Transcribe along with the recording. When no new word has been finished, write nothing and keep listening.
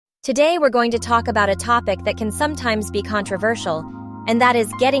Today we're going to talk about a topic that can sometimes be controversial, and that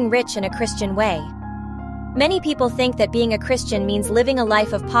is getting rich in a Christian way. Many people think that being a Christian means living a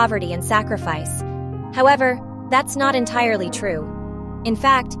life of poverty and sacrifice. However, that's not entirely true. In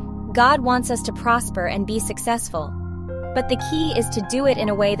fact, God wants us to prosper and be successful. But the key is to do it in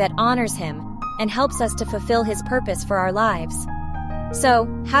a way that honors Him and helps us to fulfill His purpose for our lives. So,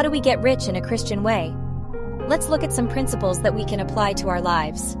 how do we get rich in a Christian way? Let's look at some principles that we can apply to our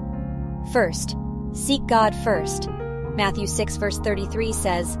lives. First, seek God first. Matthew 6 verse 33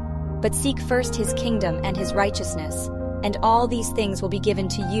 says, "But seek first His kingdom and His righteousness, and all these things will be given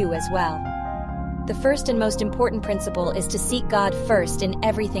to you as well." The first and most important principle is to seek God first in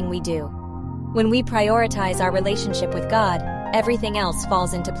everything we do. When we prioritize our relationship with God, everything else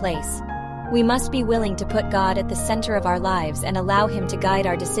falls into place. We must be willing to put God at the center of our lives and allow Him to guide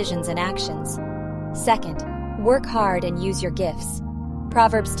our decisions and actions. Second, work hard and use your gifts.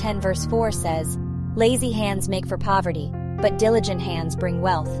 Proverbs 10 verse 4 says, "Lazy hands make for poverty, but diligent hands bring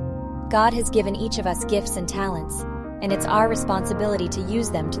wealth." God has given each of us gifts and talents, and it's our responsibility to use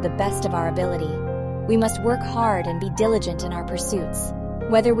them to the best of our ability. We must work hard and be diligent in our pursuits.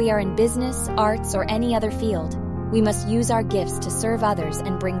 Whether we are in business, arts, or any other field, we must use our gifts to serve others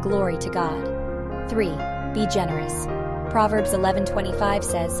and bring glory to God. 3. Be generous. Proverbs 11:25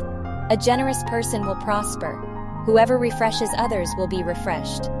 says, "A generous person will prosper. Whoever refreshes others will be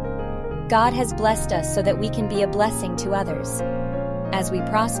refreshed." God has blessed us so that we can be a blessing to others. As we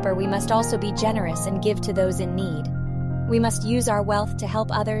prosper, we must also be generous and give to those in need. We must use our wealth to help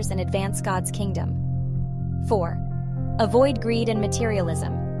others and advance God's kingdom. 4. Avoid greed and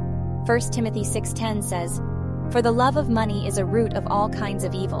materialism. 1 Timothy 6:10 says, "For the love of money is a root of all kinds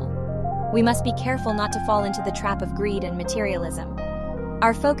of evil." We must be careful not to fall into the trap of greed and materialism.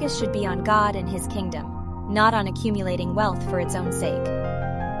 Our focus should be on God and His kingdom, not on accumulating wealth for its own sake.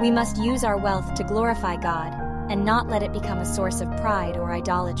 We must use our wealth to glorify God and not let it become a source of pride or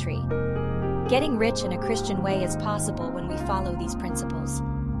idolatry. Getting rich in a Christian way is possible when we follow these principles.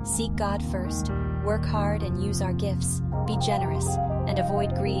 Seek God first, work hard and use our gifts, be generous, and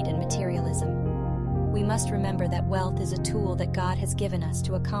avoid greed and materialism. We must remember that wealth is a tool that God has given us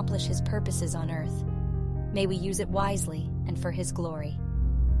to accomplish His purposes on earth. May we use it wisely and for His glory.